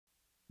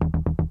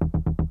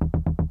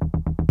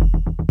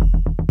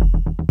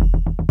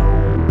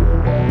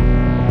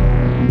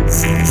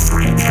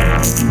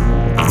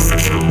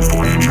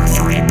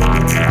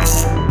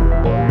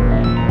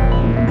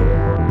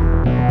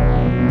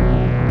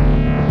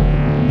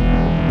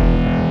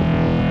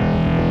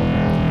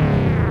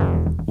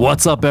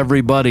What's up,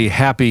 everybody?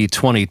 Happy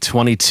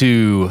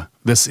 2022.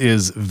 This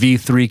is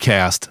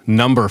V3Cast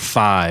number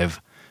 5,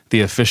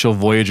 the official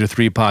Voyager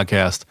 3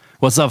 podcast.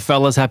 What's up,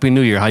 fellas? Happy New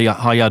Year.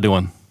 How y'all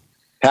doing?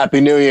 Happy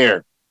New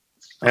Year.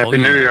 Happy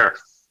New Year.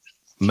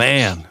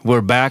 Man,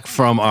 we're back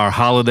from our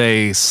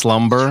holiday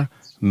slumber,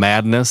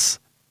 madness,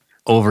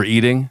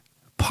 overeating,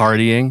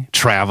 partying,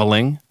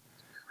 traveling.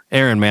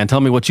 Aaron, man,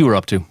 tell me what you were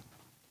up to.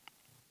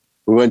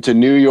 We went to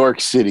New York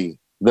City,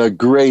 the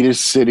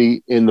greatest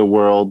city in the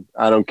world.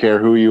 I don't care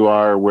who you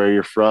are or where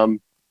you're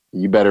from.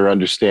 You better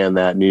understand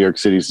that New York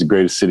City is the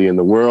greatest city in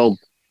the world.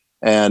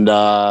 And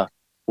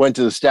went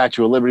to the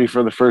Statue of Liberty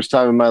for the first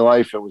time in my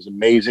life. It was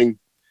amazing.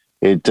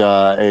 It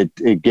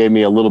gave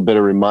me a little bit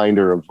of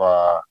reminder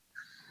of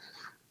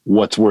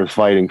what's worth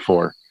fighting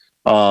for.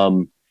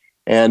 What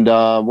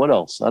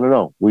else? I don't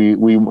know.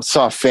 We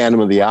saw Phantom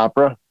of the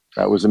Opera.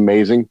 That was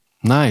amazing.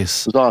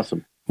 Nice. It was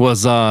awesome.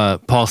 Was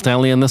Paul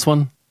Stanley in this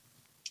one?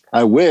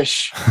 I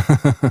wish.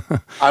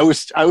 I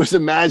was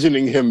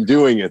imagining him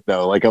doing it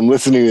though. Like I'm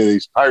listening to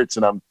these parts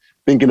and I'm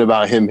thinking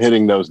about him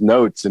hitting those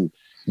notes. And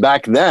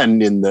back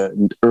then in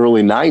the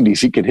early 90s,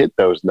 he could hit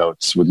those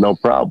notes with no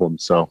problem.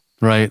 So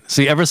right.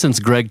 See, ever since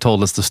Greg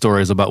told us the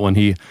stories about when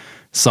he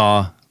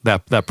saw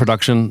that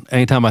production,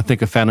 anytime I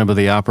think of Phantom of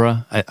the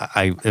Opera,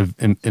 I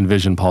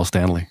envision Paul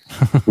Stanley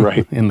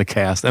right in the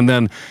cast, and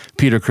then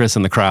Peter Criss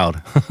in the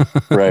crowd.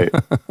 Right.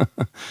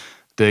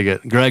 Dig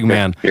it, Greg,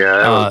 man.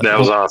 Yeah, that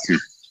was awesome.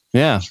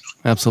 Yeah,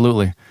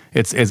 absolutely.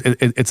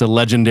 It's a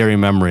legendary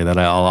memory that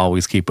I'll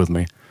always keep with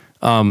me.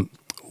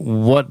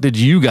 What did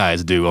you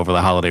guys do over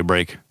the holiday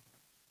break?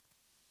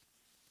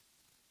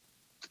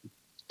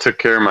 Took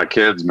care of my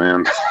kids,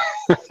 man.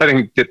 I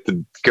didn't get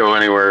to go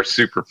anywhere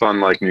super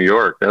fun like New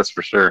York, that's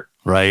for sure.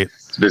 Right.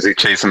 Busy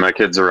chasing my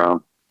kids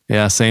around.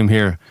 Yeah, same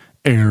here.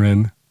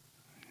 Aaron.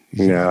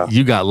 Yeah.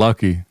 You got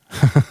lucky.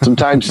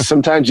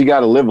 Sometimes you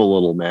got to live a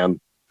little, man.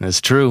 It's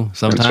true.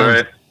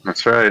 Sometimes.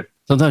 That's right.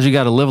 Sometimes you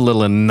got to live a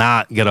little and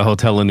not get a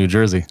hotel in New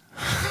Jersey.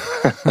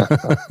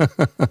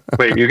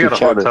 Wait, you got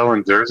a hotel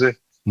in Jersey?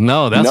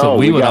 No, that's what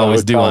we would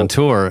always do on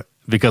tour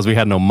because we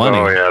had no money.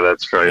 Oh, yeah,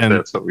 that's right. And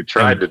that's what we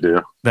tried to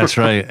do. That's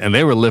right. And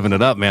they were living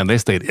it up, man. They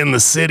stayed in the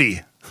city.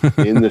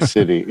 In the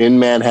city, in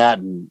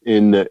Manhattan,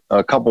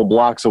 a couple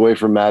blocks away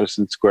from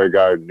Madison Square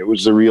Garden. It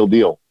was the real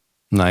deal.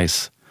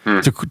 Nice.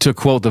 To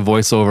quote the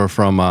voiceover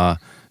from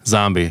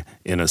Zombie,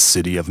 in a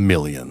city of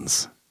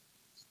millions.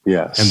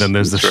 Yes. And then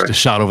there's the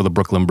shot over the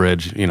Brooklyn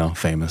Bridge,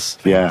 famous.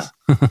 Yeah.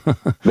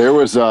 There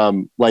was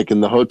like in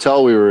the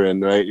hotel we were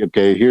in, right?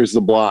 Okay, here's the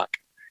block.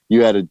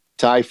 You had a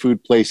Thai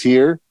food place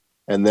here,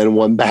 and then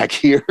one back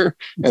here,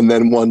 and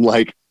then one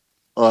like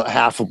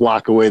half a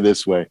block away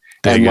this way.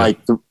 And like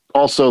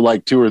also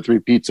like 2 or 3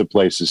 pizza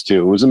places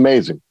too. It was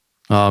amazing.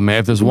 Oh man,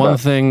 if there's one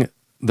thing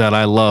that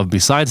I love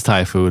besides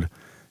Thai food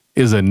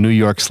is a New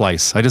York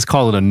slice. I just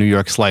call it a New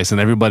York slice, and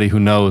everybody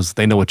who knows,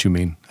 they know what you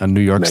mean. A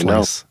New York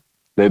slice.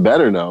 They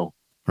better know.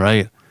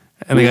 Right.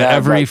 And they got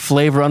every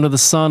flavor under the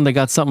sun. They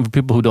got something for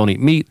people who don't eat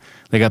meat.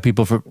 They got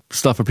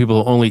stuff for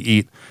people who only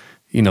eat,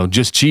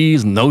 just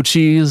cheese, no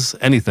cheese,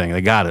 anything.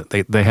 They got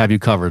it. They have you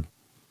covered.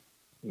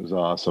 It was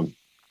awesome.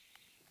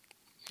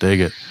 Dig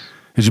it.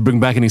 Did you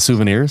bring back any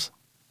souvenirs?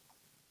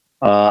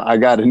 I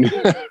got a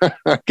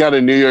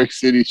New York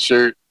City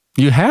shirt.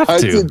 You have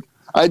to.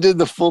 I did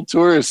the full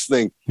tourist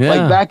thing. Yeah.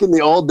 Like back in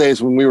the old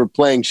days when we were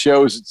playing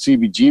shows at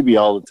CBGB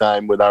all the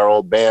time with our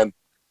old band.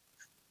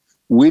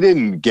 We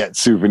didn't get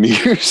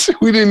souvenirs.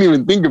 We didn't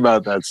even think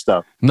about that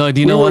stuff. No,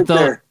 do you know what though?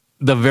 There.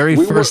 The very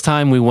first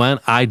time we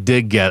went, I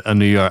did get a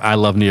New York I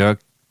Love New York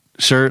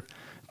shirt,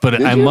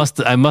 but I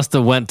must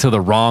have went to the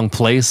wrong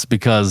place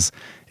because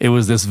it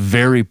was this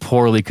very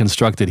poorly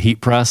constructed heat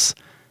press,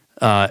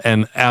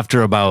 and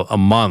after about a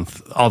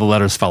month, all the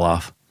letters fell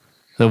off.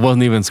 It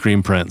wasn't even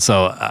screen print,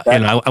 so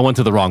I went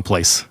to the wrong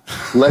place.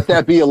 Let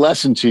that be a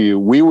lesson to you.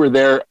 We were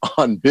there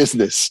on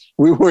business.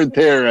 We weren't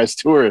there as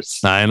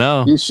tourists. I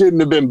know. You shouldn't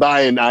have been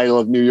buying I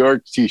Love New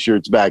York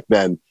t-shirts back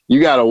then.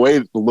 You got to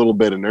wait a little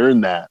bit and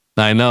earn that.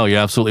 I know. You're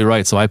absolutely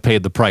right. So I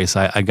paid the price.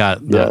 I got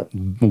the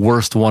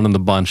worst one in the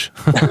bunch.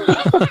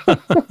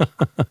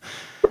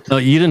 No,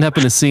 you didn't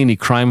happen to see any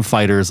crime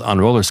fighters on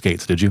roller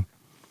skates, did you?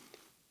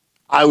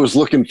 I was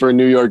looking for a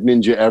New York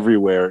Ninja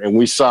everywhere. And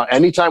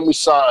anytime we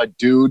saw a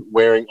dude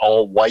wearing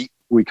all white,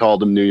 we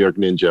called him New York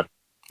Ninja.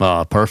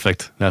 Oh,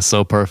 perfect. That's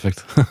so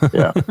perfect.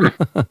 Yeah.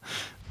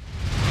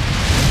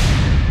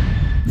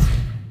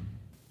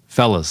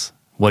 Fellas,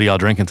 what are y'all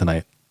drinking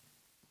tonight?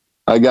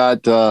 I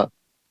got a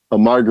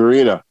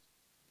margarita.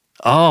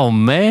 Oh,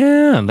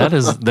 man. That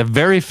is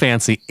very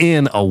fancy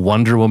in a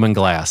Wonder Woman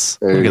glass.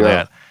 Look at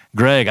that.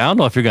 Greg, I don't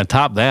know if you're going to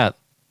top that.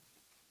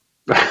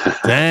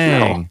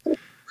 Dang.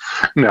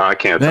 No, I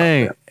can't.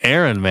 Dang.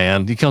 Aaron,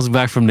 man, he comes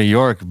back from New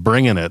York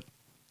bringing it.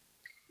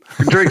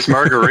 Who drinks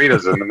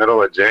margaritas in the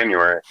middle of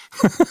January?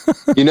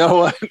 You know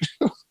what?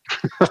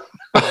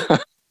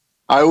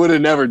 I would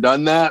have never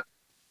done that.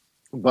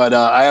 But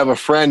I have a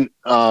friend.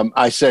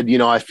 I said,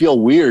 I feel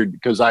weird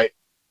because I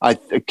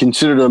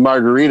consider the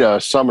margarita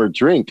a summer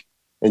drink.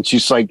 And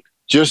she's like,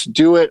 just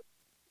do it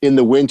in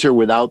the winter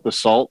without the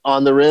salt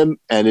on the rim,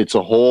 and it's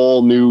a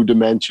whole new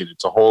dimension.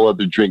 It's a whole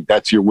other drink.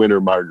 That's your winter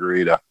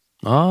margarita.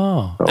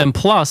 Oh, so. And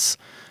plus,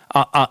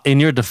 in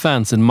your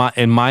defense, in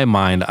my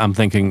mind, I'm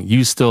thinking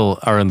you still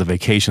are in the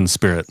vacation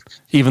spirit,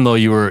 even though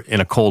you were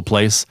in a cold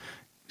place.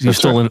 You're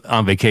still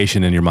on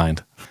vacation in your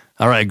mind.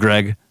 All right,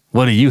 Greg,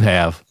 what do you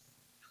have?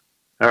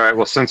 All right.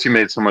 Well, since you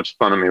made so much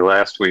fun of me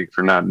last week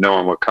for not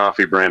knowing what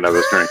coffee brand I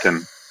was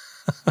drinking,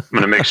 I'm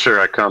going to make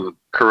sure I come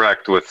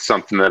correct with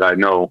something that I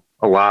know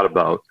a lot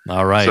about.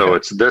 All right. So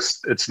it's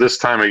this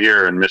time of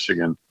year in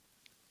Michigan.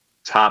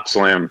 It's Hop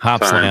Slam.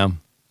 Hop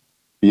Slam.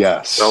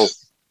 Yes.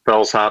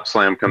 Bell's Hop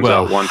Slam comes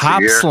out once a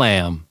year. Hop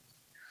Slam.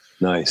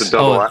 Nice. It's a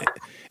double.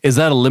 Is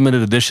that a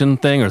limited edition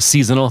thing or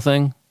seasonal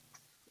thing?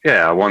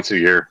 Yeah, once a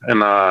year,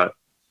 and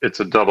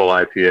it's a double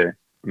IPA,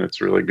 and it's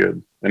really good,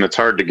 and it's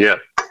hard to get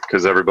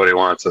because everybody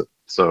wants it.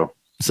 So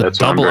it's a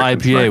double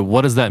IPA.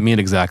 What does that mean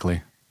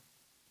exactly?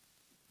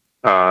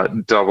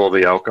 Double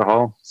the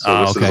alcohol.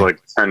 So this is like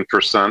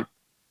 10%,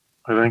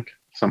 I think,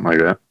 something like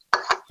that.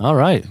 All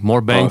right, more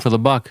bang for the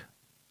buck.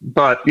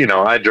 But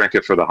I drink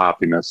it for the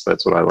hoppiness.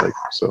 That's what I like.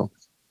 So,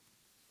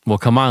 well,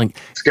 come on,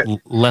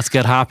 let's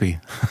get hoppy.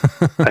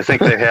 I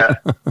think they have.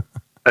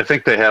 I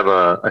think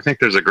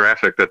there's a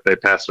graphic that they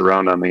pass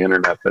around on the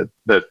internet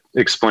that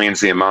explains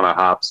the amount of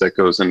hops that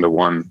goes into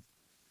one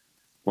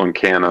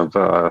can of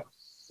or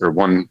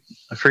one,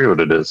 I forget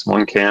what it is,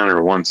 one can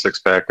or 1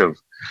 6-pack of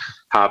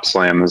Hop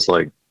Slam is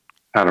like,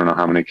 I don't know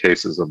how many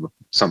cases of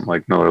something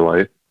like Miller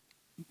Lite.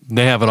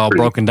 They have it all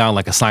broken down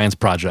like a science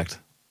project.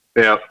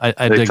 Yeah,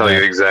 they tell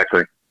you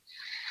exactly.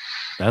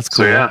 That's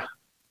cool. So yeah,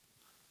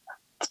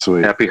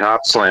 sweet. Happy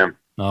Hop Slam.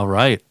 All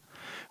right.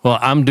 Well,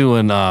 I'm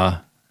doing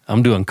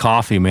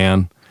coffee,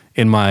 man,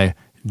 in my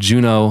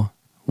Juno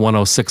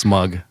 106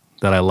 mug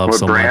that I love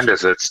so much. What brand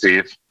is it,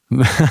 Steve?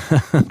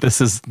 This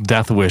is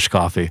Death Wish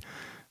coffee.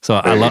 So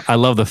I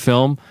love the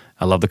film.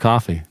 I love the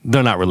coffee.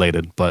 They're not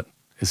related, but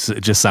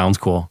it just sounds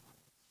cool.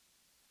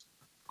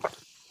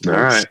 All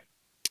right.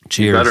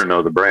 Cheers. You better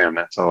know the brand.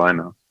 That's all I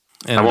know.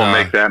 And, I won't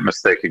make that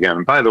mistake again.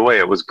 And by the way,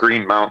 it was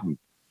Green Mountain.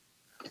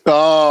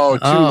 Oh,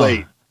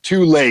 late.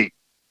 Too late.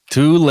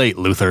 Too late,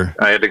 Luther.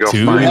 I had to go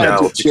find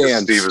out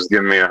because Steve was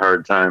giving me a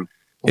hard time.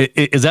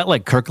 Is that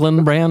like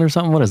Kirkland brand or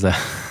something? What is that?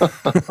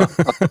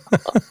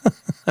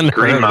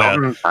 Green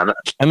Mountain?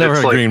 I never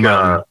heard Green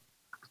Mountain.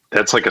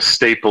 That's like a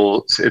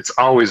staple. It's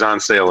always on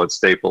sale at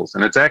Staples.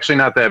 And it's actually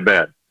not that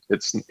bad.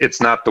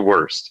 It's not the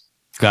worst.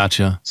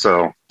 Gotcha.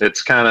 So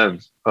it's kind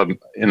of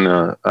in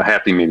a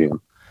happy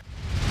medium.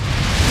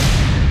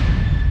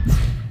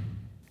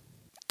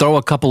 Throw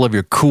a couple of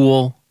your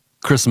cool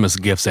Christmas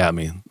gifts at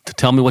me to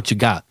tell me what you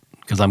got,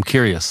 because I'm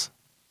curious.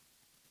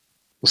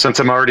 Well, since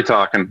I'm already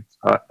talking,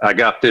 I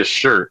got this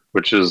shirt,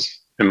 which is,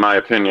 in my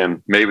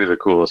opinion, maybe the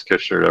coolest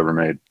Kiss shirt ever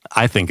made.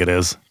 I think it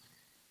is.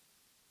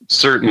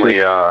 Certainly.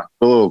 A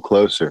little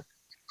closer.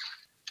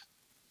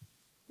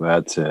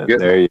 That's it. Yeah.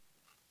 There you go.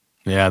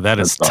 Yeah,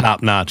 that's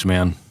top notch,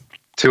 man.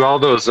 To all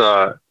those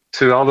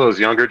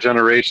younger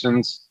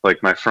generations,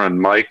 like my friend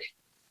Mike,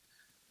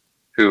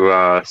 who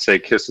say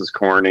Kiss is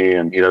corny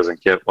and he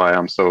doesn't get why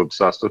I'm so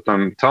obsessed with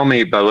them. Tell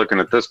me by looking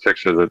at this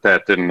picture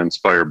that didn't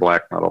inspire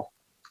black metal.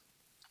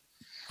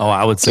 Oh,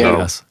 I would say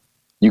yes.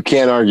 You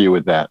can't argue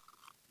with that.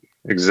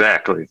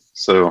 Exactly.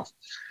 So,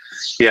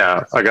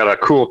 yeah, I got a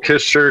cool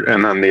Kiss shirt,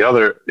 and then the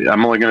other,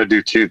 I'm only going to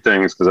do 2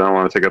 things because I don't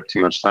want to take up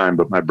too much time,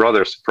 but my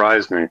brother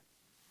surprised me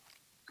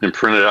and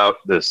printed out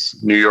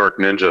this New York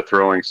Ninja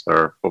throwing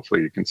star.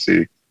 Hopefully you can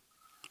see.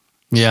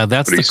 Yeah,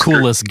 that's the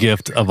coolest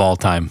gift of all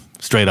time.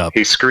 Straight up.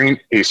 He screen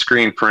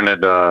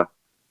printed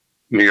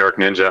New York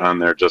Ninja on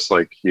there just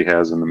like he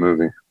has in the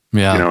movie.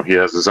 Yeah. He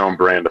has his own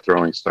brand of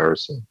throwing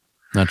stars. So.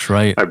 That's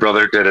right. My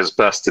brother did his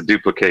best to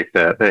duplicate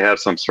that. They have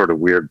some sort of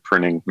weird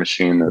printing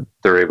machine that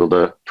they're able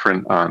to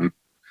print on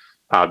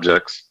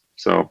objects.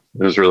 So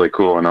it was really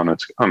cool and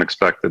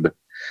unexpected.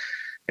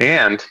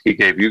 And he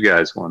gave you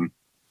guys one.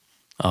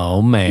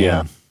 Oh, man.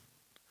 Yeah.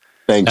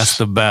 Thanks. That's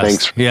the best.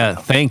 Thanks. Yeah.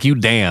 Thank you,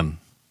 Dan.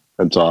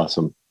 That's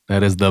awesome.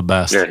 That is the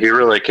best. Yeah, he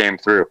really came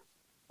through.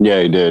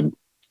 Yeah, he did.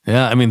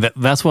 Yeah, I mean,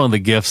 that's one of the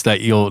gifts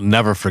that you'll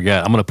never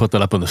forget. I'm going to put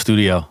that up in the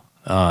studio,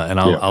 and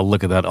I'll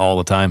look at that all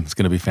the time. It's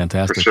going to be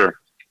fantastic. For sure.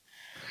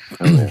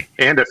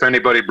 And if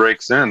anybody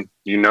breaks in,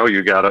 you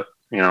got it.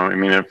 I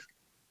mean, if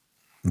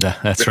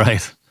that's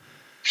right.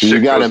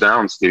 Shit goes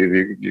down, Steve,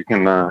 you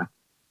can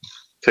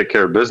take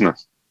care of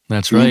business.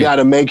 That's right. You got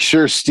to make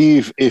sure,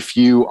 Steve, if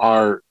you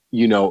are,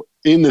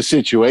 in the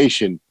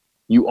situation,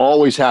 you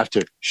always have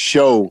to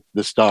show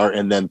the star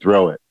and then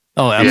throw it.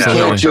 Oh,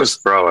 absolutely. Yeah, don't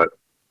just throw it.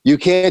 You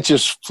can't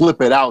just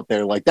flip it out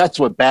there. Like, that's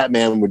what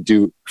Batman would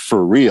do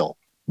for real.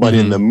 But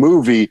in the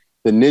movie,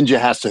 the ninja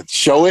has to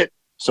show it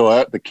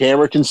so the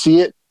camera can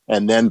see it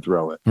and then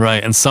throw it.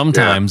 Right. And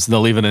sometimes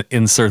they'll even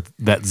insert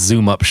that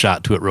zoom up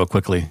shot to it real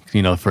quickly,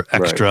 for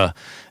extra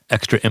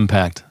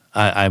impact.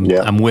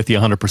 I'm with you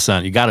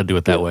 100%. You got to do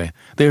it that way.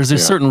 There's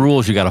certain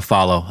rules you got to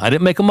follow. I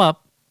didn't make them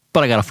up,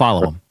 but I got to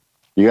follow them.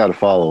 You got to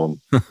follow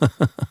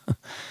them.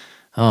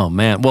 Oh,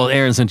 man. Well,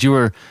 Aaron, since you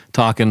were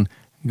talking,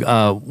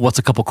 what's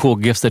a couple cool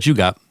gifts that you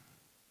got?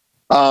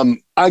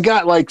 I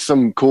got like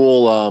some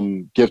cool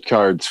gift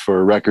cards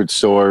for record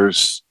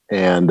stores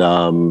and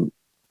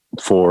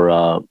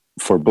for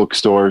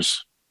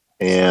bookstores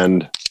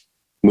and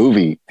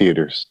movie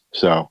theaters.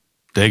 So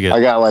dig it.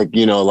 I got like,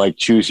 like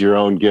choose your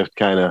own gift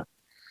kind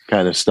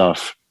of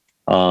stuff.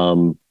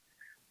 And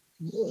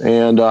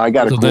I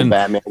got a cool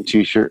Batman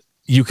t-shirt.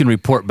 You can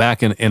report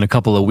back in a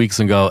couple of weeks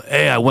and go,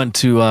 hey, I went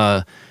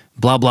to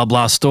blah, blah,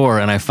 blah store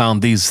and I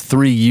found these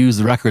 3 used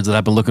records that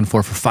I've been looking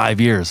for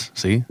 5 years.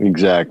 See?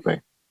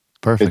 Exactly.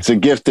 Perfect. It's a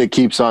gift that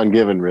keeps on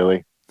giving,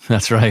 really.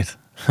 That's right.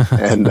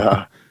 And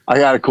I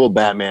got a cool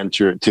Batman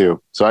shirt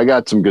too. So I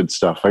got some good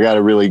stuff. I got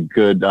a really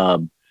good,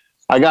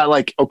 I got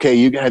like, okay,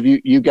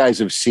 you guys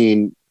have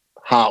seen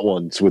Hot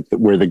Ones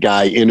where the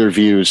guy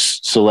interviews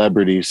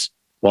celebrities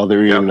while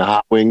they're eating the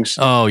hot wings.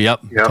 Oh,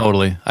 yep.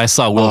 Totally. I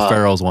saw Will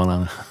Ferrell's one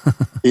on it.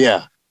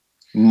 Yeah.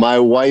 My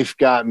wife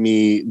got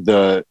me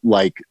the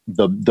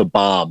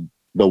bomb,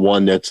 the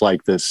one that's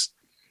like this,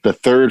 the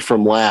third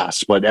from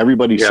last, but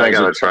everybody says I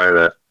gotta try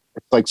that.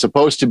 It's like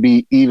supposed to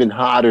be even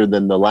hotter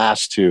than the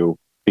last two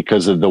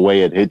because of the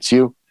way it hits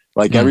you.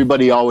 Like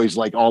everybody always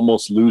like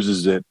almost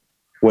loses it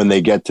when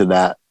they get to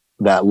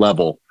that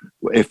level.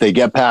 If they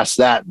get past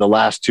that, the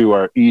last two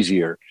are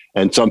easier.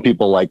 And some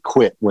people like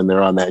quit when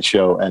they're on that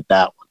show at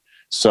that one.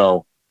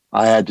 So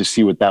I had to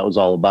see what that was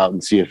all about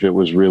and see if it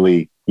was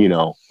really,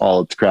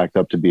 all it's cracked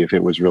up to be, if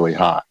it was really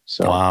hot.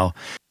 So, wow.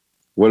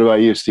 What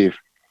about you, Steve?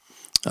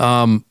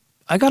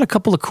 I got a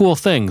couple of cool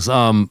things.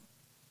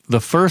 The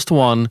first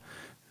one,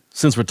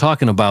 since we're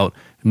talking about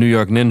New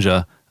York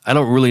Ninja, I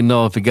don't really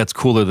know if it gets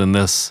cooler than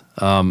this.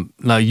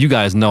 Now, you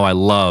guys know I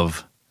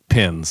love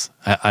pins.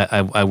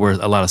 I wear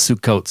a lot of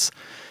suit coats,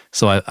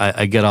 so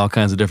I get all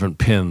kinds of different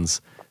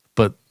pins.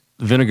 But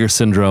Vinegar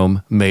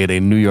Syndrome made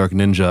a New York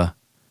Ninja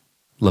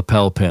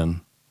lapel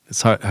pin.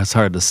 It's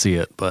hard to see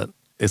it, but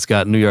it's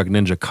got New York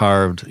Ninja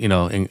carved,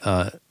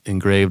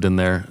 engraved in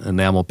their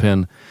enamel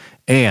pin.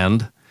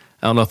 And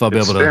I don't know if I'll be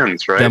able to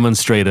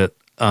demonstrate it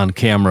on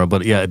camera,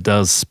 but yeah, it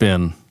does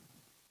spin.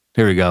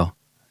 Here we go.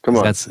 Come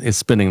on. It's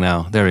spinning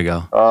now. There we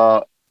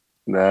go.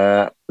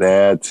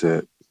 That's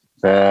it.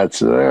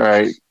 That's all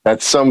right.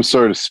 That's some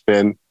sort of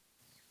spin.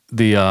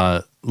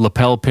 The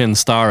lapel pin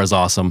star is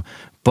awesome,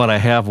 but I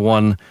have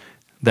one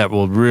that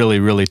will really,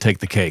 really take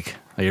the cake.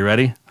 Are you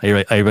ready? Are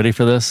you ready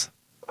for this?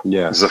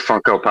 Yeah. Is it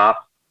Funko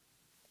Pop?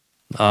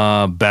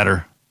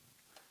 Better.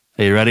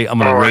 Are you ready? I'm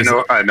gonna raise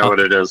it. I know what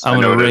it is.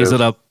 I'm gonna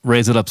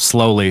raise it up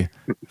slowly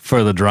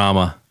for the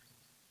drama.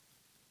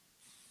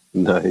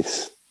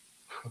 Nice.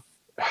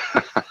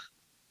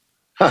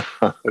 I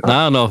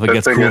don't know if it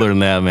gets cooler than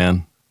that,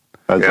 man.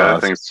 That's awesome. I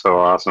think it's so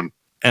awesome.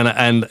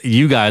 And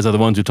you guys are the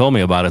ones who told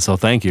me about it, so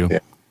thank you. Yeah.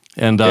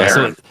 And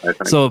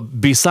so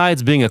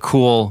besides being a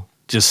cool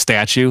just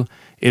statue,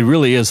 it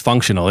really is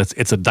functional.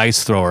 It's a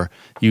dice thrower.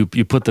 You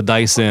put the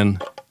dice in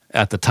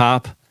at the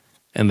top,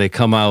 and they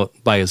come out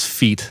by his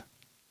feet.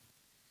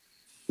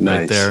 Nice.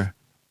 Right there.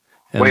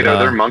 And, wait, are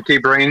there monkey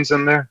brains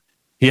in there?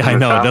 Yeah, I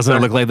know. Doesn't it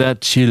look like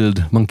that?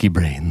 Chilled monkey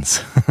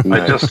brains.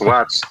 Nice.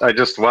 I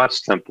just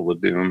watched Temple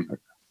of Doom.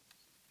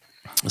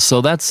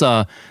 So that's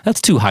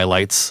 2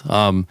 highlights.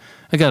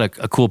 I got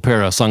a cool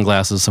pair of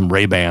sunglasses, some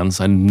Ray-Bans.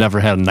 I never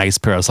had a nice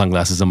pair of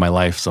sunglasses in my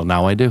life, so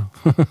now I do.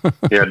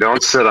 Yeah,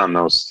 don't sit on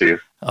those,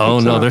 Steve. Oh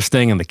no, they're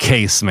staying in the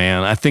case,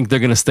 man. I think they're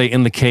going to stay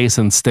in the case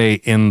and stay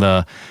in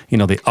the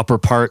the upper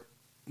part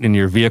in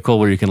your vehicle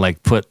where you can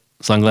like put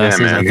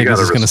sunglasses. Yeah, man, I think this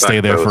is going to stay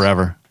there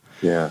forever.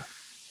 Yeah.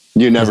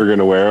 You're never going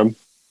to wear them?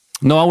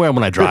 No, I'll wear them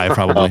when I drive,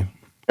 probably.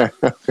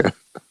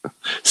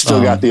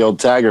 Still got the old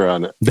tagger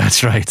on it.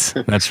 That's right.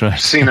 That's right.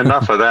 Seen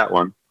enough of that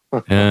one.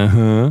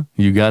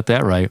 You got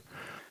that right.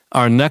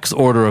 Our next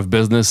order of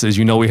business is,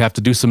 we have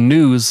to do some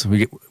news.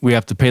 We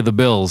have to pay the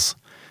bills.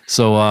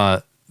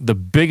 So the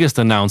biggest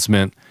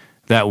announcement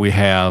that we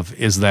have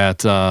is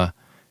that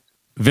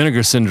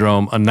Vinegar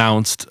Syndrome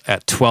announced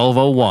at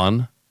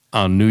 12:01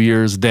 on New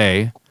Year's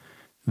Day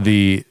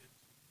the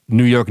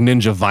New York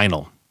Ninja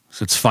vinyl.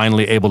 So it's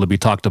finally able to be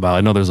talked about.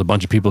 I know there's a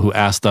bunch of people who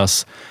asked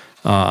us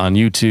on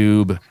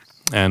YouTube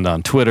and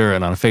on Twitter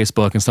and on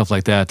Facebook and stuff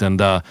like that.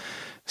 And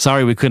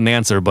sorry we couldn't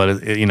answer,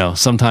 but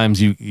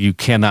sometimes you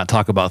cannot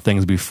talk about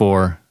things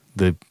before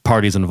the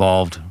parties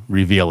involved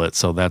reveal it.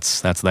 So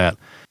that's that.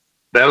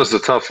 That was a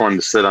tough one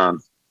to sit on.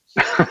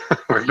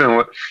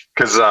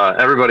 Because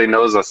everybody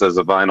knows us as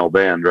a vinyl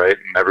band, right?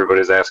 And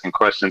everybody's asking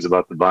questions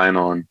about the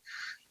vinyl, and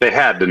they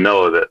had to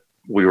know that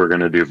we were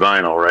going to do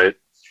vinyl, right?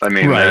 I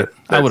mean, right.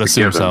 I would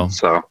assume so.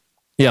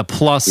 Yeah.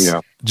 Plus,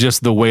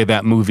 just the way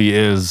that movie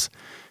is,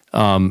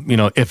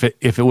 if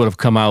it would have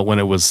come out when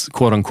it was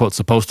quote unquote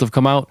supposed to have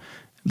come out,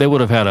 they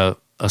would have had a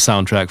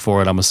soundtrack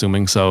for it. I'm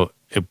assuming so.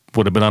 It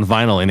would have been on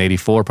vinyl in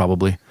 '84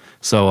 probably.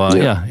 So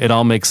it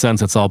all makes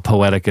sense. It's all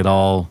poetic. It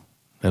all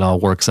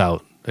works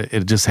out.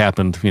 It just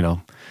happened,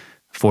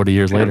 40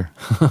 years later.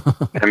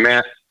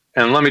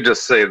 And let me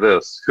just say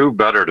this: who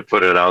better to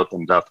put it out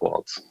than Death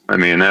Waltz? I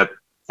mean,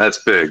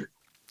 that's big.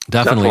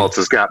 Definitely. Death Waltz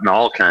has gotten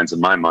all kinds of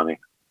my money.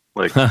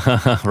 Like,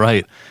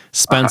 right.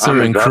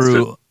 Spencer and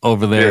crew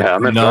over there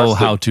know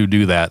how to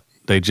do that.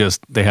 They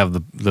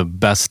have the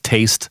best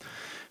taste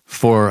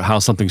for how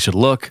something should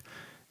look,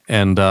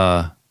 and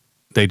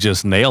they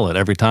just nail it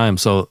every time.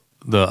 So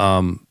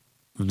the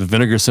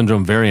Vinegar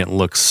Syndrome variant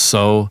looks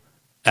so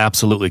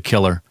absolutely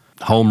killer.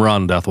 Home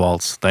run, Death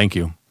Waltz. Thank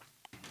you.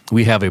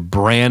 We have a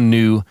brand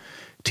new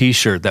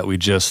T-shirt that we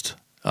just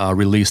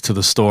released to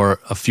the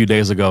store a few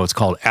days ago. It's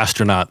called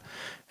Astronaut,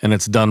 and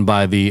it's done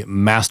by the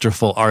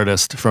masterful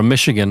artist from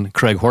Michigan,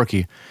 Craig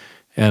Horkey,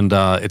 and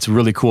it's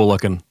really cool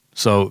looking.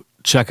 So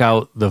check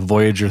out the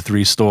Voyager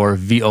 3 store,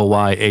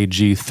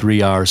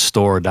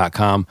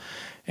 voyag3r-store.com,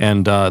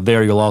 and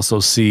there you'll also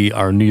see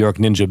our New York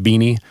Ninja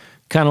beanie,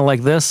 kind of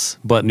like this,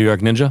 but New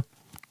York Ninja.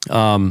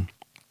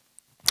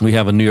 We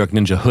have a New York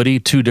Ninja hoodie,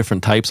 2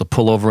 different types, a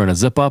pullover and a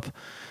zip-up,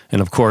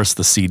 and of course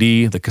the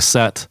CD, the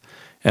cassette,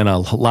 and a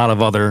lot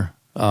of other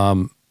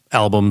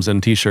albums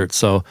and T-shirts.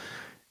 So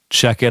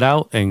check it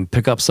out and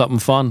pick up something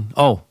fun.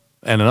 Oh,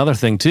 and another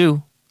thing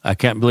too, I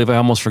can't believe I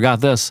almost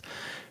forgot this.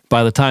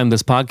 By the time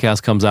this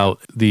podcast comes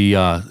out,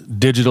 the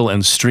digital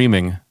and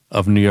streaming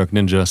of New York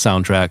Ninja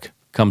soundtrack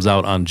comes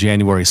out on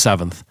January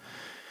 7th.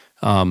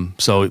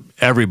 So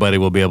everybody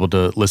will be able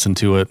to listen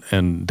to it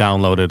and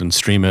download it and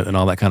stream it and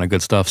all that kind of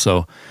good stuff.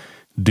 So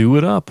do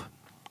it up.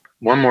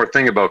 One more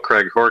thing about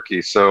Craig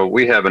Horkey. So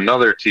we have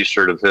another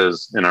T-shirt of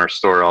his in our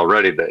store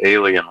already, the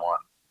alien one.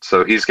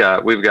 So we've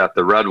got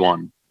the red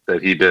one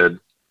that he did.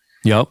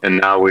 Yep. And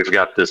now we've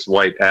got this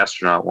white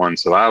astronaut one.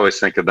 So I always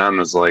think of them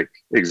as like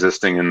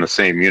existing in the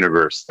same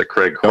universe, the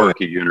Craig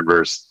Horkey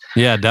universe.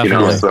 Yeah,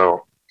 definitely.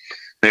 So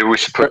maybe we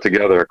should put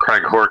together a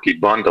Craig Horkey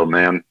bundle,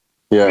 man.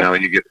 Yeah.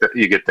 You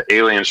get the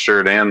alien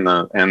shirt and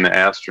the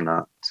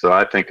astronaut. So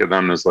I think of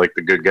them as like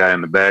the good guy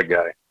and the bad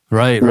guy.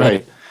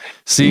 Right.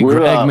 See,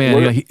 Greg,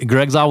 man,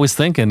 Greg's always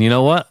thinking, you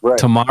know what? Right.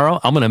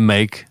 Tomorrow I'm going to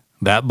make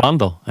that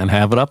bundle and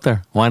have it up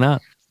there. Why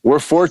not? We're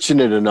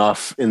fortunate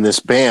enough in this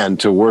band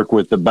to work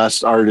with the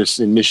best artists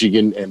in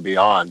Michigan and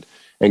beyond.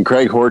 And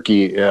Craig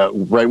Horkey,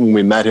 right when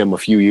we met him a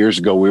few years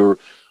ago,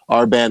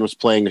 our band was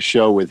playing a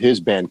show with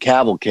his band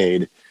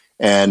Cavalcade,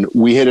 and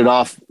we hit it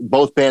off.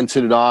 Both bands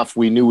hit it off.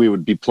 We knew we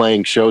would be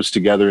playing shows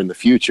together in the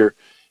future,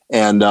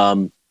 and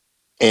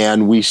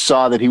we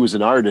saw that he was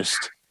an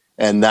artist.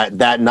 And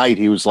that night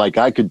he was like,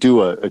 I could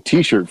do a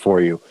T-shirt for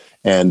you,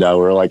 and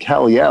we're like,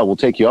 hell yeah, we'll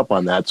take you up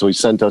on that. So he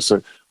sent us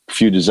a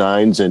few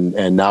designs, and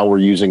now we're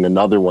using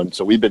another one.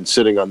 So we've been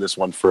sitting on this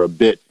one for a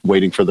bit,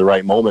 waiting for the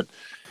right moment.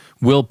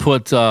 We'll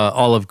put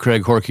all of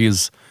Craig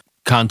Horkey's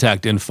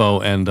contact info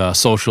and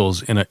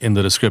socials in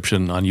the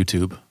description on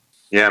YouTube.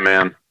 Yeah,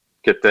 man.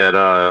 Get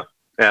that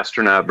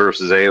astronaut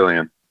versus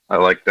alien. I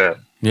like that.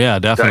 Yeah,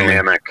 definitely.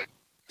 Dynamic.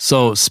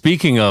 So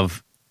speaking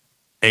of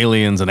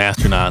aliens and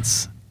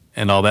astronauts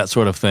and all that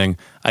sort of thing,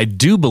 I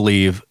do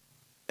believe,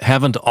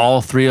 haven't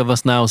all 3 of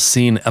us now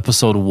seen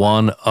episode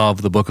 1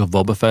 of the Book of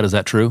Boba Fett? Is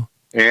that true?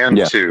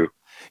 And 2.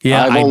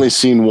 Yeah, I've only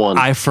seen 1.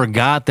 I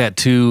forgot that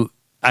 2.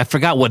 I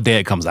forgot what day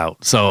it comes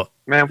out. So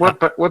man, what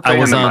band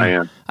am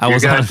I in? I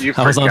was on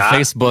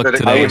Facebook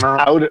today.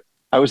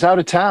 I was out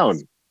of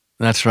town.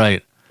 That's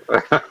right.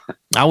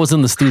 I was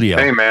in the studio.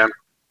 Hey, man.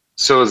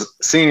 So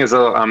seeing as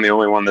though I'm the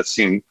only one that's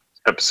seen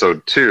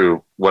episode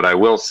 2, what I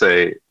will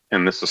say,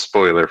 and this is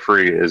spoiler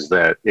free, is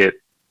that it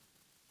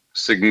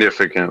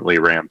significantly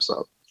ramps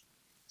up.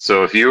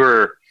 So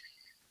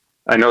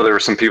I know there were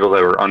some people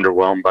that were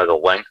underwhelmed by the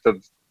length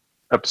of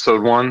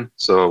episode 1.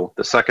 So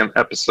the second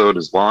episode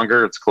is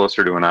longer. It's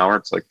closer to an hour.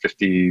 It's like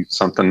 50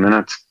 something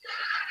minutes.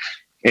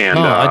 And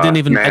I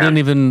didn't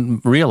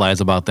even realize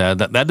about that.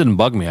 That didn't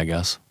bug me, I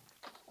guess.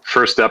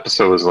 First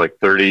episode was like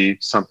 30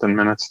 something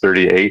minutes,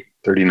 38,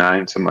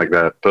 39, something like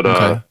that. But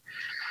okay.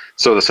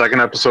 So the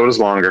second episode is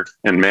longer,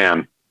 and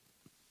man,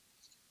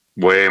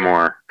 way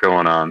more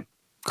going on.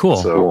 Cool.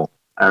 So,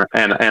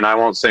 and I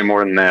won't say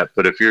more than that,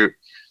 but if you're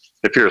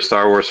a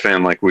Star Wars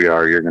fan like we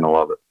are, you're going to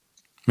love it.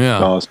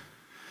 Yeah.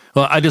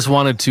 Well, I just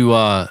wanted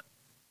to,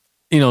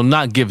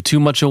 not give too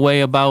much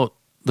away about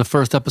the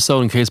first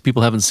episode in case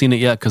people haven't seen it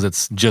yet, because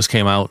it's just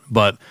came out.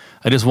 But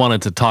I just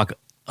wanted to talk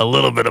a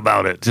little bit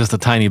about it, just a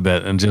tiny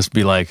bit, and just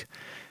be like,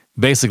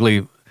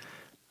 basically,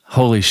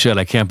 holy shit,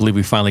 I can't believe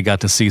we finally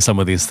got to see some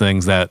of these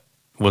things that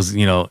was,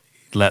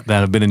 that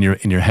have been in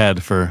your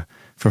head for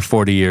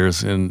 40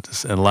 years, and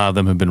a lot of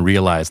them have been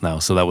realized now.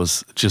 So that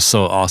was just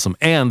so awesome.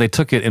 And they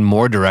took it in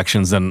more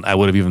directions than I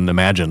would have even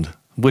imagined,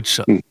 which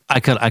I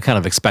kind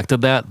of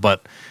expected that,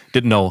 but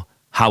didn't know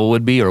how it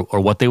would be or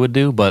what they would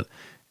do. But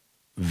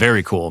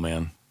very cool,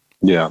 man.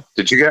 Yeah.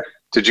 Did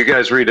you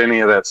guys read any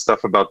of that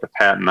stuff about the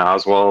Patton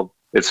Oswalt?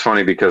 It's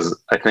funny because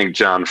I think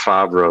Jon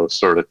Favreau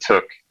sort of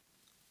took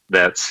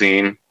that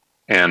scene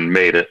and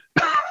made it.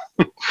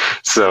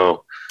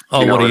 So.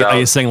 Oh, are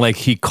you saying like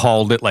he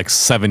called it like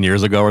 7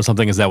 years ago or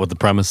something? Is that what the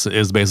premise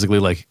is basically?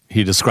 Like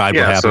he described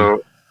what happened?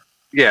 So,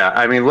 yeah,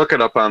 I mean, look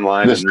it up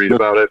online and read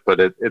about it, but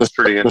it's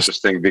pretty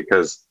interesting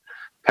because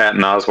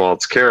Patton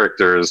Oswalt's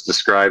character is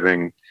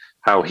describing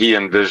how he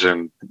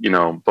envisioned,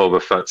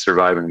 Boba Fett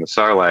surviving the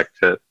Sarlacc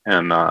pit.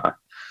 And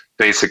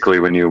basically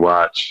when you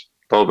watch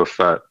Boba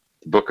Fett,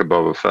 the Book of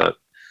Boba Fett.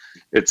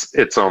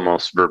 It's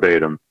almost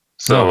verbatim.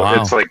 So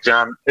it's like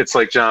John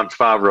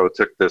Favreau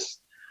took this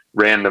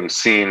random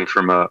scene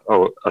from a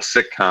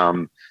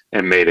sitcom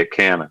and made it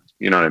canon.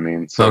 You know what I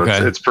mean? So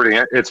it's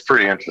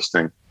pretty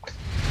interesting.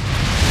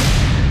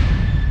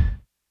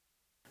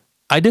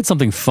 I did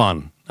something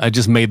fun. I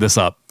just made this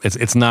up.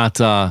 It's not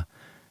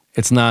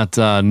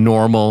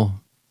normal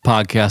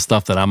podcast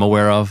stuff that I'm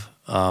aware of.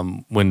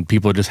 When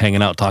people are just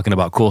hanging out talking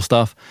about cool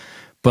stuff,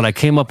 but I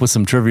came up with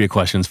some trivia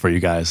questions for you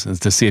guys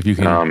to see if you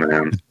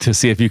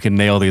can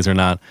nail these or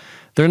not.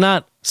 They're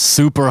not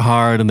super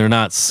hard and they're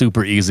not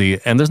super easy,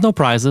 and there's no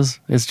prizes.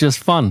 It's just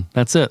fun.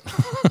 That's it.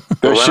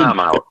 There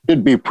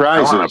should be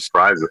prizes. I want a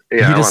prize.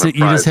 Yeah, you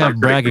just have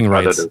bragging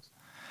rights.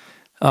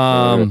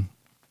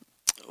 Well,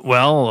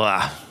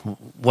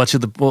 what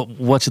should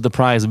the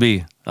prize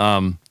be?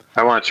 I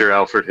want your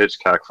Alfred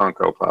Hitchcock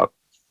Funko Pop.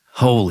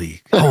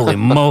 Holy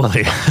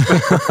moly!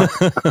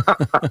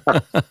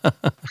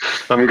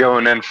 I'm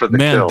going in for the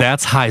kill. Man,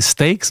 that's high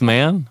stakes,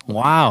 man.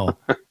 Wow.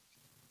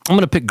 I'm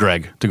going to pick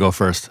Greg to go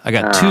first. I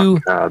got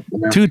two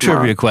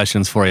trivia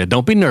questions for you.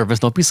 Don't be nervous.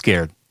 Don't be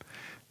scared.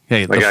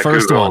 Okay, the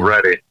first Google one.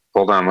 Ready.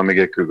 Hold on. Let me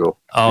get Google.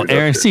 Oh,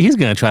 Aaron, see, he's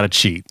going to try to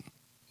cheat.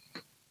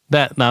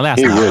 That's not right.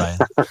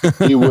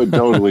 He would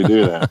totally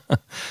do that.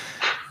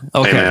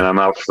 Okay, hey man, I'm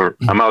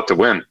out to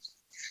win.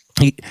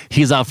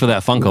 He's out for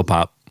that Funko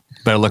Pop.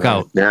 Better look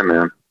out. Yeah,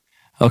 man.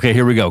 Okay,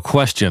 here we go.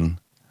 Question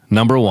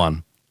number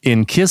 1.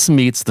 In Kiss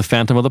Meets the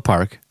Phantom of the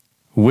Park,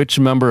 which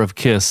member of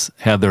Kiss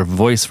had their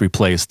voice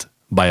replaced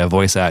by a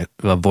voice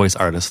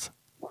artist?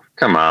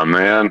 Come on,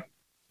 man.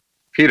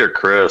 Peter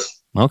Criss.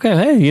 Okay,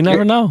 hey, you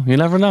never know. You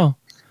never know.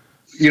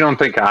 You don't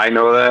think I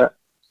know that?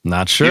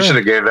 Not sure. You should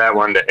have gave that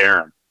one to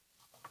Aaron.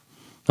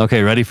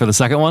 Okay, ready for the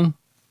second one?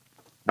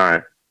 All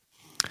right.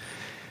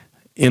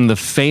 In the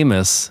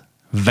famous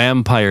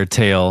Vampire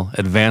Tale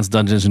Advanced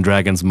Dungeons &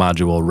 Dragons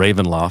module,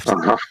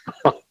 Ravenloft,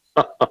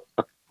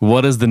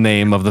 what is the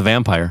name of the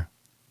vampire?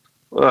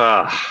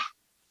 Yeah,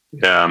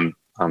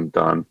 I'm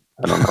done.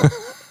 I don't know.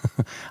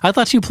 I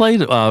thought you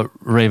played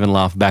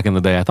Ravenloft back in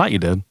the day. I thought you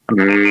did.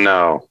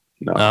 No.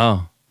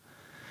 Oh.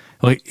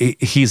 Well,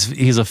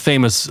 he's a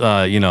famous,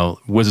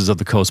 Wizards of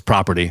the Coast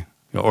property,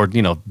 or,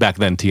 back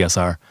then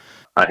TSR.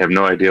 I have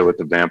no idea what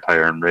the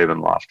vampire in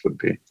Ravenloft would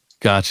be.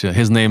 Gotcha.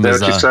 His name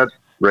is... what you said?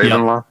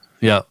 Ravenloft?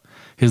 Yep.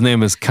 His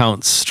name is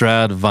Count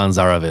Strad von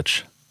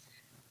Zarovich.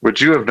 Would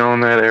you have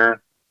known that, Aaron?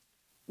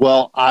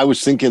 Well, I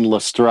was thinking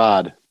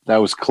Lestrade. That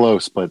was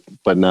close, but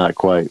not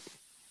quite.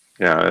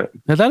 Yeah.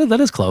 That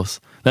is close.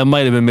 That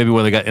might have been maybe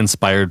where they got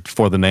inspired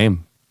for the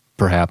name,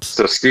 perhaps.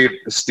 So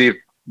Steve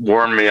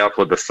warmed me up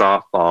with the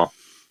softball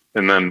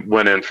and then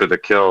went in for the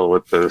kill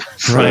with the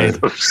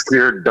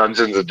obscure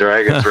Dungeons and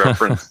Dragons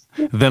reference.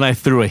 Then I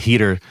threw a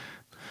heater.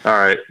 All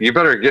right.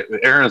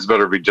 Aaron's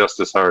better be just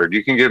as hard.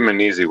 You can give him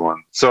an easy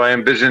one. So I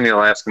envision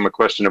you'll ask him a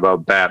question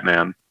about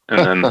Batman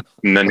and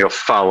then you'll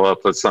follow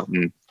up with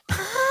something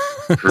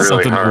really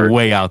something hard.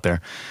 Way out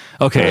there.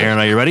 Okay, Aaron,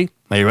 are you ready?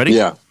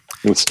 Yeah,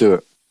 let's do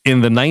it.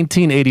 In the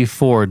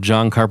 1984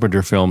 John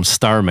Carpenter film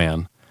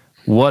Starman,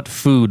 what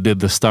food did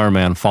the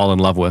Starman fall in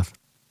love with?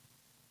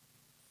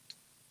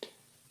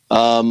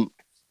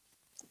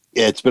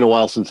 It's been a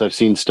while since I've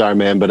seen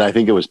Starman, but I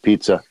think it was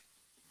pizza.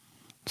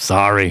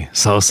 Sorry.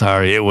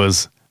 It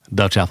was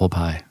Dutch apple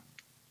pie.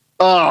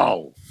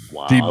 Oh,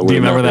 wow. Do you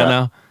remember that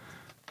now?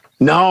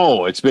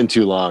 No, it's been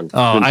too long.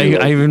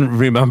 I even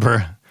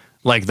remember,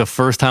 like, the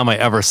first time I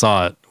ever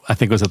saw it, I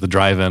think it was at the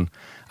drive-in.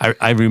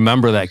 I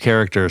remember that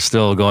character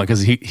still going,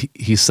 because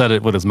he said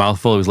it with his mouth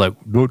full. He was like,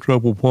 Dutch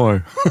apple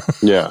pie.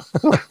 Yeah.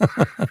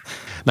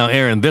 Now,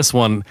 Aaron, this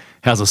one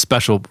has a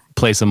special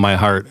place in my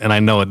heart, and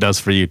I know it does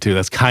for you, too.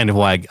 That's kind of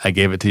why I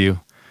gave it to you.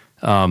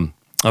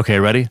 Okay,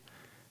 ready?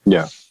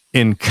 Yeah.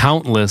 In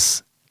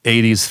countless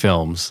 80's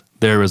films,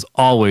 there is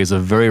always a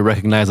very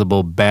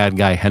recognizable bad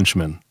guy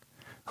henchman.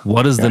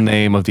 What is the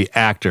name of the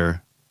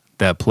actor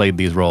that played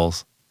these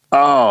roles?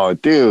 Oh,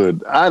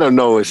 dude, I don't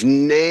know his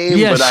name,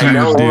 but I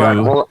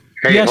know.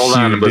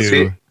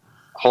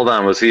 Hold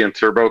on. Was he in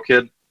Turbo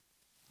Kid?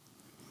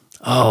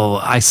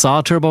 Oh, I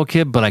saw Turbo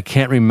Kid, but I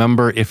can't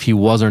remember if he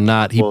was or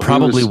not. He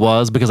probably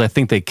was, because I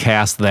think they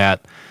cast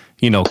that,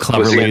 cleverly.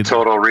 Was he in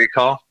Total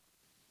Recall?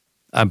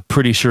 I'm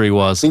pretty sure he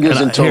was. I think he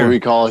was in Total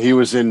Recall. He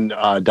was in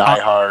Die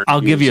Hard.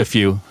 I'll give you a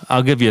few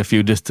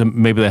just to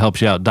maybe that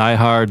helps you out. Die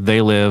Hard,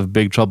 They Live,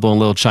 Big Trouble in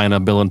Little China,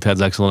 Bill and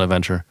Ted's Excellent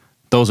Adventure.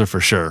 Those are for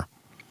sure.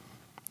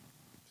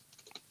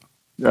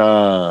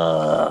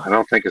 I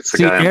don't think it's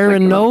the guy.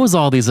 Aaron knows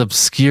all these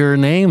obscure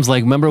names.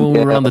 Like, remember when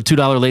we were on the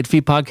 $2 late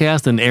fee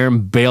podcast and Aaron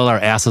bailed our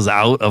asses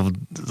out of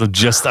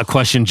just a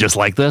question just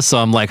like this? So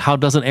I'm like, how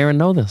doesn't Aaron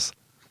know this?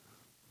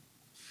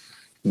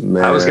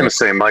 Man. I was going to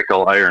say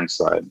Michael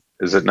Ironside.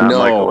 Is it not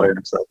Michael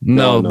Ironside?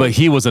 No, but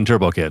he was in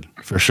Turbo Kid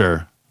for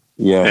sure.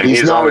 Yeah, and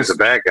he's always a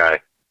bad guy.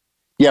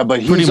 Yeah,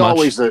 but he's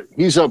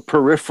a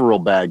peripheral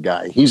bad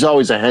guy. He's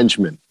always a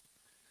henchman.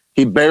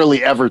 He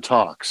barely ever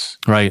talks.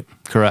 Right,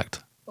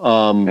 correct.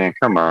 Man,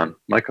 come on,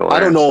 Michael. I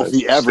don't know if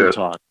he ever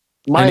talks.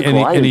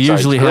 And he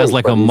usually has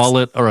like a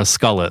mullet or a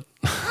skullet.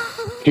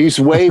 He's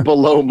way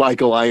below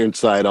Michael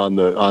Ironside on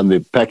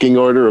the pecking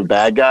order of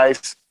bad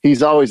guys.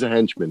 He's always a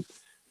henchman.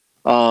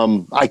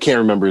 I can't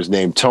remember his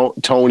name.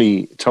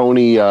 Tony.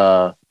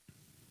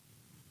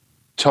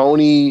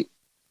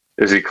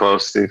 Is he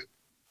close, Steve?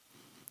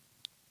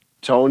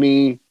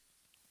 Tony.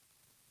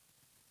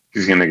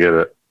 He's gonna get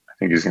it. I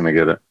think he's gonna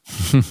get it.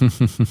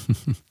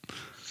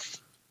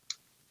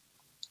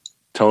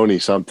 Tony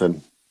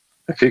something.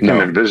 If you can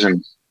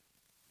envision.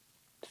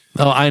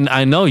 Oh,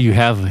 I know you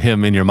have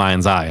him in your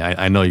mind's eye.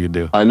 I know you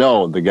do. I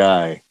know the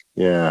guy.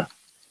 Yeah.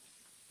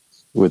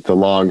 With the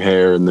long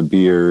hair and the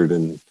beard.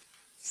 And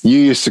you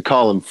used to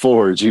call him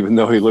Forge, even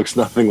though he looks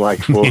nothing like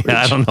Forge.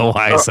 Yeah, I don't know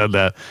why I said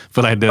that,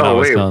 but I did.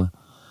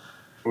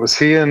 Was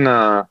he in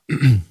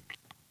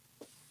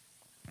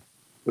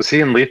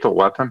Lethal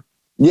Weapon?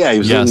 Yeah, he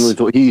was in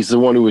Lethal. He's the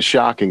one who was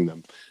shocking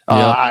them.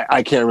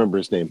 I can't remember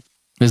his name.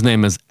 His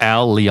name is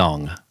Al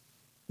Leong.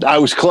 I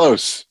was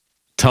close.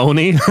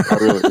 Tony?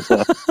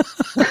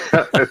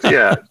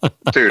 Yeah,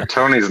 dude,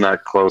 Tony's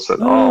not close at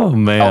all. Oh,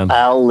 man.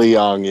 Al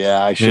Leong.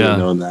 Yeah, I should have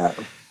known that.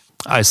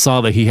 I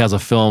saw that he has a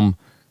film.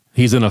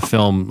 He's in a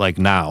film like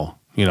now,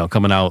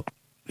 coming out.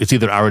 It's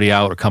either already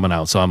out or coming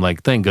out. So I'm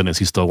like, thank goodness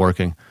he's still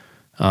working.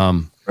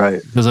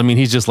 Right. Because,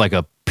 he's just like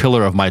a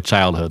pillar of my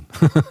childhood.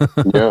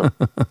 Yeah.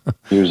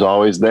 He was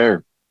always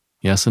there.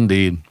 Yes,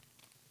 indeed.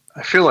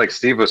 I feel like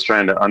Steve was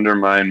trying to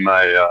undermine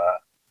my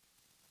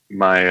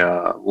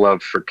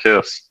love for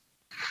Kiss.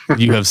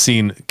 You have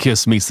seen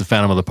Kiss Meets the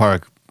Phantom of the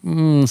Park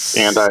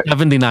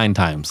 79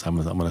 times, I'm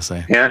going to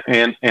say.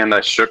 And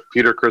I shook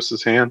Peter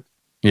Criss's hand.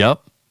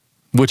 Yep.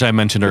 Which I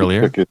mentioned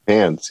earlier. Shook his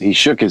hands. He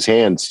shook his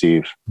hand,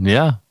 Steve.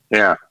 Yeah.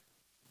 Yeah.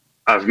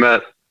 I've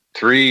met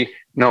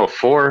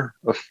four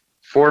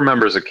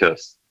members of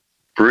Kiss.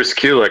 Bruce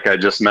Kulick I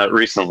just met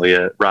recently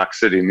at Rock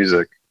City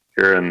Music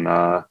here in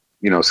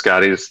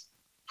Scotty's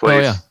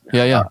place.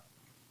 Oh yeah.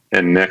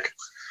 And Nick.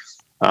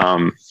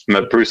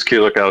 Met Bruce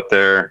Kulick out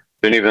there,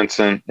 Vinnie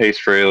Vincent, Ace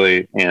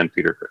Frehley, and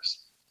Peter Criss.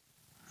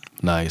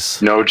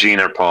 Nice. No Gene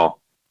or Paul,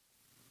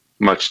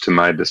 much to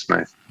my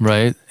dismay.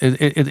 Right.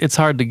 It's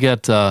hard to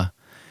get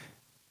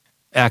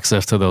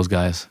access to those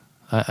guys.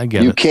 I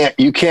get it.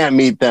 You can't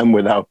meet them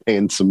without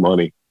paying some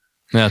money.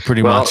 Yeah,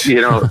 pretty much.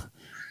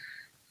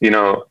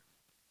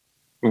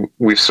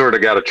 We've sort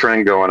of got a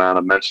trend going on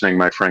of mentioning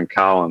my friend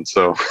Colin,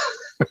 so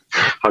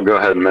I'll go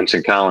ahead and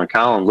mention Colin.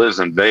 Colin lives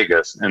in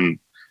Vegas, and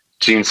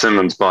Gene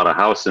Simmons bought a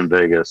house in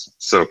Vegas.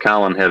 So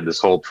Colin had this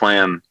whole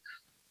plan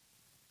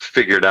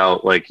figured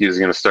out, like he was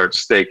going to start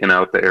staking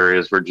out the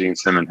areas where Gene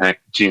Simmons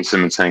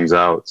hangs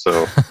out.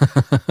 So,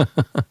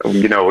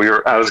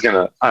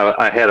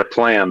 I had a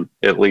plan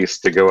at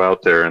least to go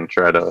out there and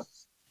try to.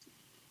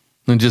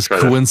 And just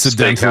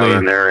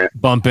coincidentally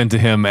bump into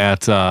him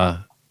at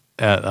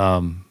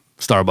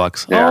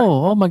Starbucks. Yeah.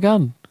 Oh my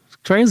God. It's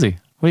crazy.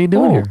 What are you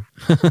doing here?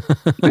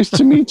 Nice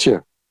to meet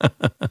you.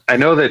 I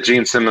know that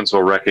Gene Simmons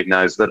will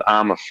recognize that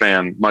I'm a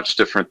fan, much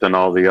different than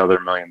all the other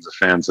millions of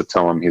fans that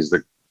tell him he's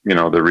the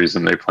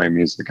reason they play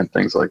music and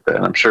things like that.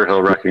 And I'm sure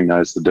he'll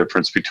recognize the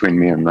difference between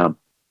me and them.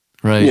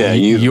 Right. Yeah.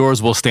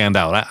 Yours will stand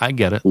out. I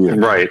get it. Yeah.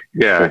 Right.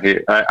 Yeah.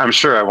 I'm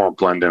sure I won't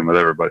blend in with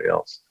everybody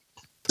else.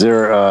 Is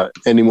there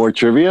any more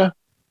trivia?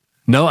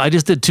 No, I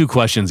just did 2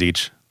 questions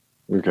each.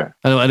 Okay.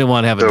 I didn't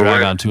want to have it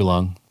drag on too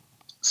long.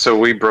 So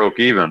we broke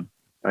even.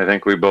 I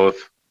think we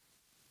both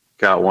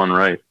got one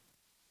right.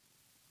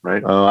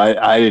 Right? Oh,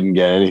 I didn't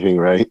get anything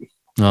right.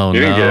 Oh, you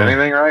didn't get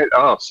anything right?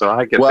 Oh, so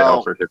I get the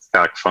Alfred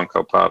Hitchcock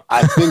Funko Pop.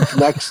 I think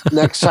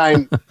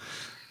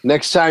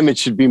next time it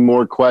should be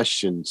more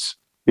questions,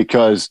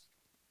 because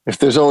if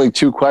there's only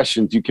 2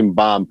 questions, you can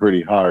bomb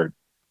pretty hard.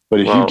 But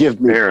if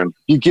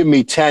you give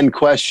me 10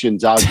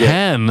 questions, I'll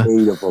 10? get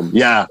 8 of them.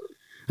 Yeah.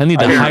 I need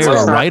to hire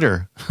a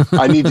writer.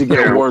 I need to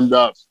get warmed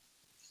up.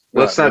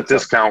 Let's not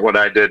discount what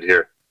I did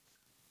here.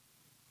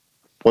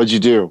 What'd you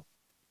do?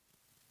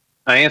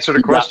 I answered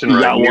a question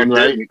right. You got one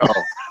right?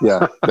 Oh,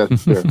 yeah,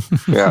 that's fair.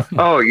 Yeah.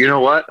 Oh, you know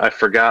what? I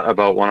forgot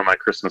about one of my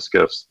Christmas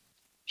gifts.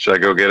 Should I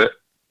go get it?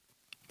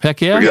 Heck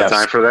yeah. We got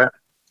time for that?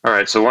 All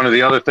right. So one of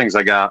the other things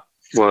I got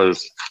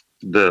was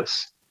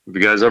this. Have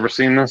you guys ever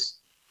seen this?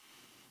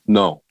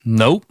 No.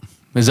 Nope.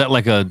 Is that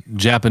like a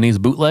Japanese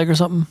bootleg or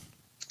something?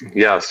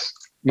 Yes.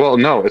 Well,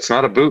 no, it's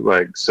not a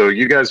bootleg. So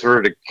you guys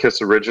heard of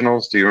Kiss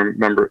Originals? Do you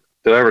remember?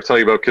 Did I ever tell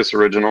you about Kiss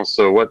Originals?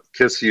 So what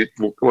Kiss did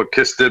with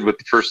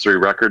the first 3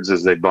 records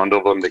is they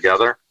bundled them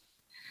together.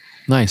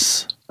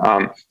 Nice.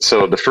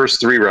 So the first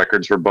 3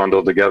 records were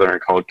bundled together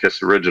and called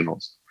Kiss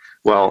Originals.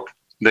 Well,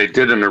 they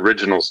did an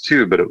Originals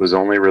too, but it was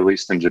only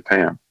released in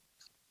Japan.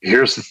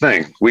 Here's the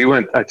thing.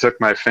 I took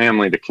my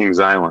family to Kings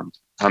Island.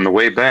 On the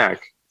way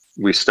back,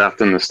 we stopped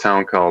in this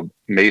town called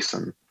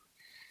Mason,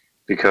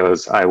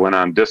 because I went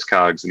on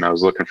Discogs and I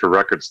was looking for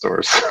record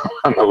stores.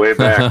 On the way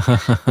back,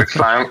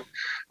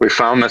 we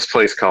found this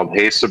place called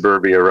Hey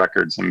Suburbia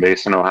Records in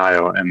Mason,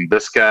 Ohio, and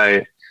this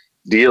guy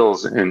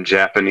deals in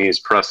Japanese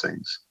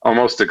pressings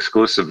almost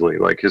exclusively.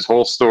 Like his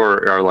whole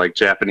store are like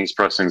Japanese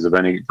pressings of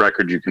any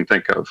record you can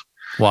think of.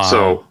 Wow.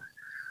 So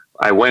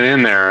I went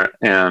in there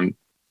and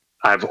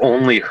I've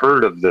only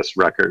heard of this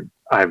record.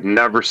 I've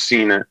never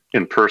seen it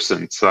in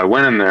person. So I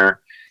went in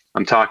there.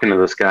 I'm talking to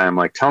this guy. I'm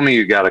like, tell me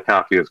you got a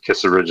copy of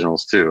Kiss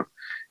Originals too.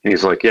 And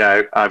he's like,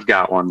 yeah, I've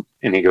got one.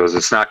 And he goes,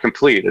 it's not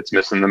complete. It's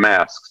missing the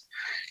masks.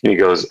 And he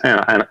goes,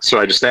 and so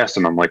I just asked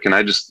him, I'm like, can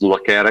I just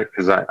look at it?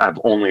 Because I've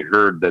only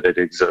heard that it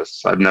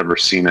exists. I've never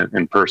seen it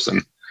in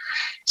person.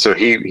 So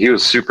he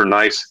was super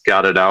nice,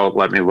 got it out,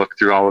 let me look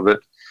through all of it.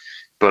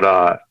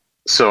 But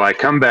so I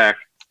come back,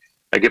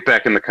 I get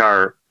back in the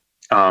car.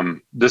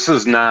 This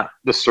is not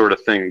the sort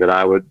of thing that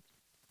I would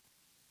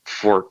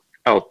fork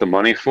out the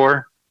money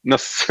for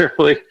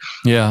necessarily.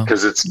 Yeah.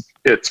 Because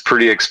it's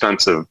pretty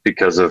expensive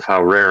because of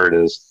how rare it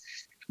is.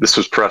 This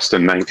was pressed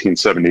in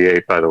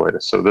 1978, by the way.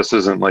 So this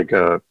isn't like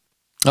a...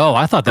 Oh,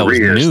 I thought that was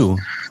new.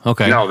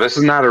 Okay. No, this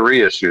is not a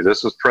reissue.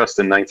 This was pressed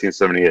in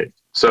 1978.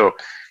 So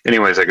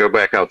anyways, I go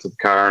back out to the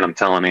car and I'm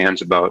telling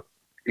Ange about,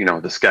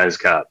 this guy's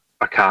got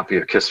a copy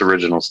of Kiss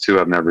Originals too.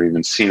 I've never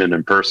even seen it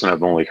in person.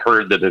 I've only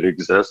heard that it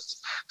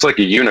exists. It's like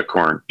a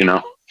unicorn,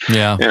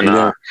 Yeah.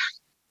 And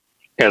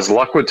as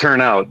luck would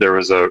turn out, there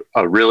was a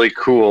really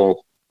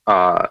cool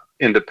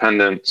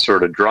independent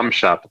sort of drum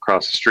shop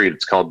across the street.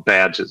 It's called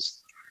Badges.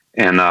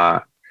 And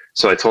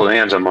so I told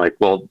Ange, I'm like,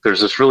 well, there's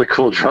this really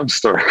cool drum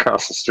store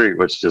across the street,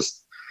 which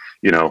just,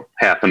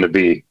 happened to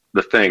be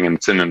the thing. And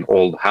it's in an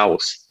old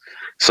house.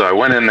 So I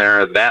went in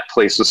there. That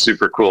place was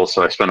super cool.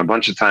 So I spent a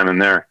bunch of time in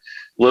there.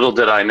 Little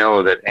did I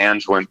know that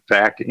Ange went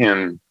back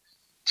in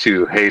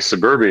to Hey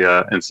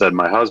Suburbia and said,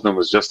 my husband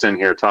was just in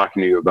here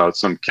talking to you about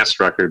some Kiss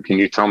record. Can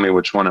you tell me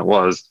which one it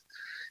was?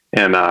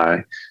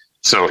 And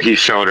so he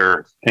showed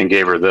her and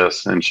gave her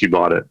this, and she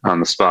bought it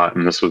on the spot.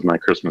 And this was my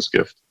Christmas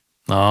gift.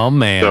 Oh,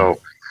 man. So,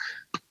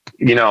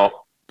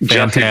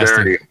 Jeffy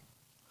Verity.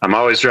 I'm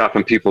always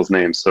dropping people's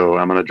names, so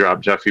I'm going to drop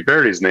Jeffy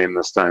Verity's name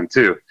this time,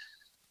 too.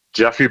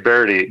 Jeffy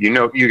Verity,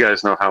 you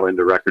guys know how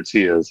into records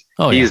he is.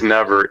 Oh, yeah. He's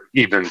never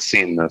even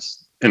seen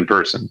this in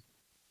person.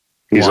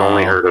 He's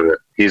only heard of it.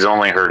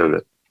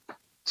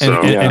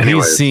 So, and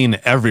he's seen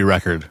every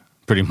record,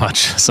 pretty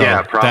much. So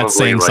yeah, probably that's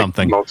saying like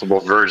something. Multiple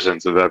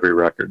versions of every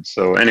record.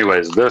 So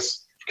anyways,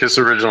 this Kiss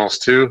Originals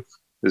 2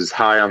 is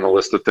high on the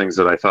list of things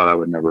that I thought I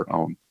would never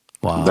own.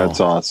 Wow. That's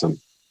awesome.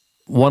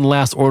 One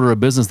last order of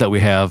business that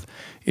we have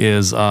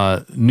is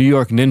New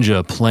York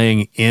Ninja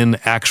playing in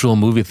actual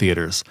movie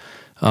theaters.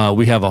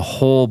 We have a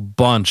whole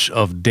bunch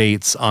of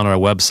dates on our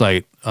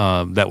website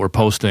that we're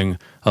posting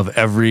of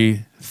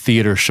every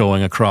theater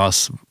showing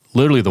across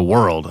literally the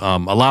world. A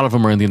lot of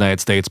them are in the United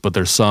States, but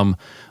there's some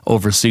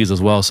overseas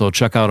as well. So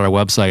check out our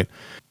website.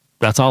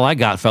 That's all I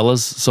got,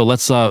 fellas. So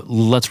let's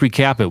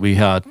recap it. We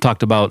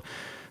talked about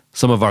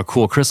some of our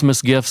cool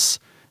Christmas gifts,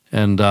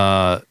 and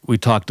we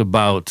talked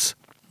about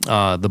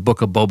the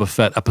Book of Boba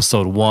Fett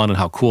episode 1 and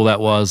how cool that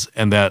was,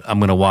 and that I'm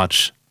going to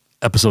watch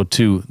episode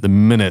 2 the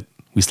minute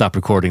we stop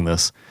recording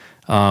this.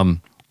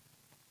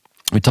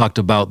 We talked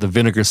about the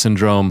Vinegar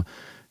Syndrome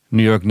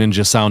New York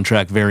Ninja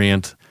soundtrack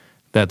variant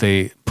that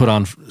they put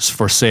on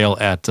for sale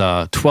at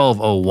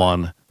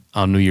 12:01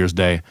 on New Year's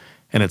Day,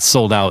 and it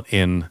sold out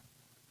in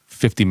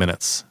 50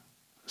 minutes.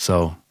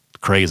 So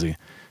crazy.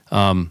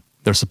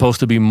 There's supposed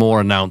to be more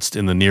announced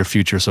in the near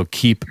future, so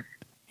keep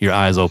your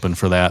eyes open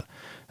for that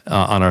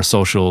on our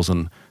socials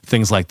and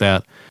things like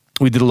that.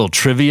 We did a little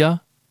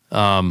trivia,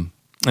 and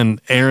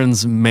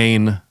Aaron's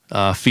main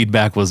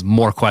feedback was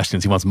more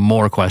questions. He wants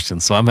more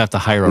questions, so I'm going to have to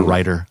hire a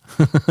writer.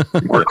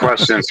 More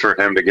questions for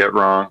him to get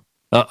wrong.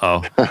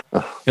 Uh-oh.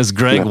 Because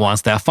Greg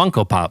wants that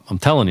Funko Pop, I'm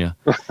telling you.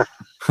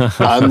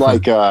 I'm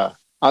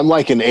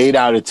like an 8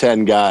 out of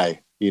 10 guy,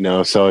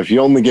 so if you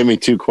only give me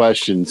 2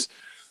 questions,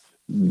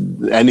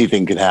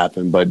 anything could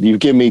happen. But you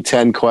give me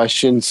 10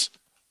 questions,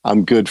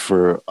 I'm good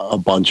for a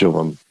bunch of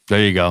them.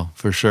 There you go,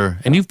 for sure.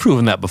 And you've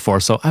proven that before,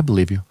 so I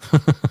believe you.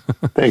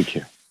 Thank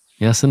you.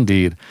 Yes,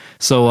 indeed.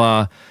 So,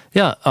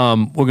 we're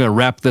going to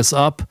wrap this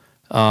up.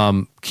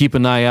 Keep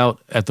an eye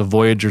out at the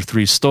Voyager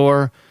 3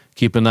 store.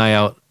 Keep an eye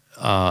out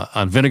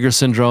on Vinegar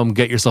Syndrome.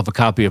 Get yourself a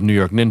copy of New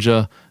York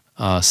Ninja,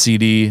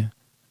 CD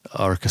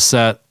or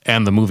cassette,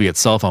 and the movie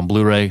itself on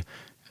Blu-ray.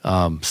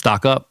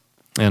 Stock up.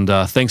 And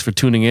thanks for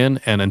tuning in.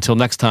 And until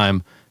next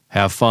time,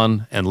 have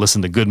fun and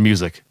listen to good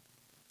music.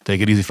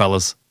 Take it easy,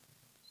 fellas.